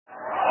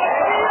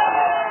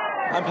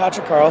I'm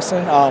Patrick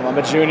Carlson. I'm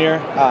a junior.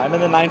 I'm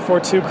in the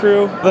 942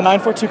 crew. The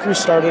 942 crew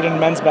started in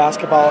men's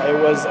basketball. It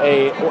was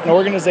an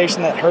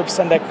organization that Herb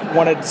Sundek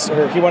wanted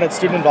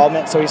student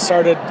involvement, so he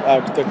started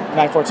the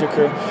 942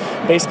 crew.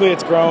 Basically,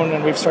 it's grown,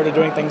 and we've started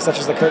doing things such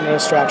as the curtain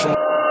distraction.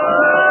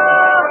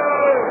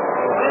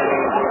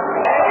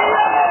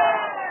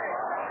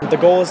 The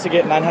goal is to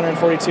get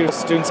 942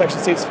 student section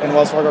seats in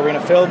Wells Fargo Arena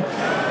filled.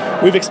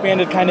 We've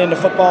expanded kind of into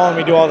football, and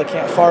we do all the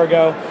Camp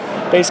Fargo.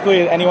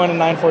 Basically, anyone in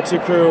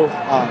 942 crew,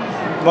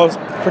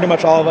 pretty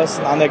much all of us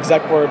on the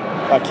exec board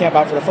camp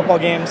out for the football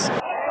games.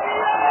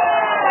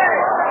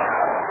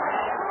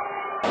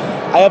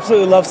 I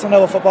absolutely love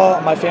Sundevil football.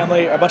 A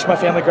bunch of my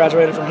family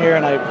graduated from here,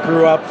 and I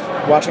grew up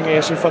watching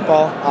ASU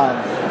football.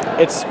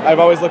 I've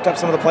always looked up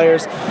some of the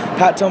players.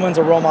 Pat Tillman's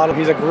a role model.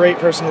 He's a great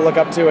person to look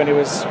up to, and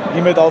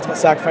he made the ultimate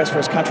sacrifice for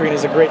his country, and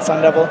he's a great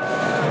Sun Devil.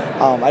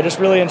 I just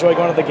really enjoy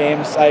going to the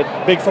games.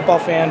 Big football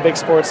fan, big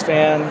sports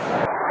fan.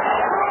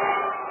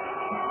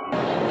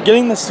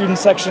 Getting the student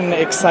section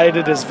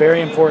excited is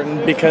very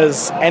important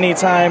because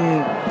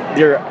anytime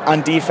you're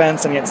on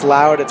defense and it's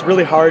loud, it's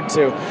really hard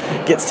to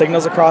get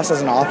signals across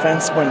as an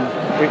offense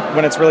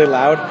when it's really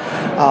loud.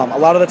 A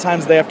lot of the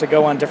times they have to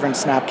go on different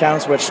snap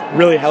counts, which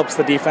really helps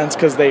the defense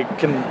because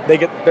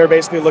they're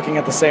basically looking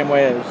at the same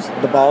way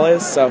as the ball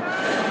is, so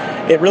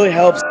it really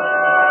helps.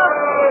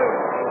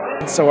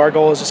 So our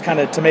goal is just kind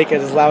of to make it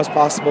as loud as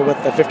possible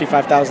with the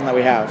 55,000 that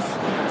we have.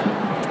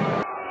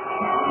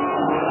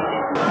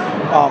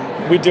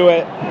 We do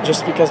it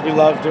just because we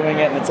love doing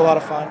it, and it's a lot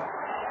of fun.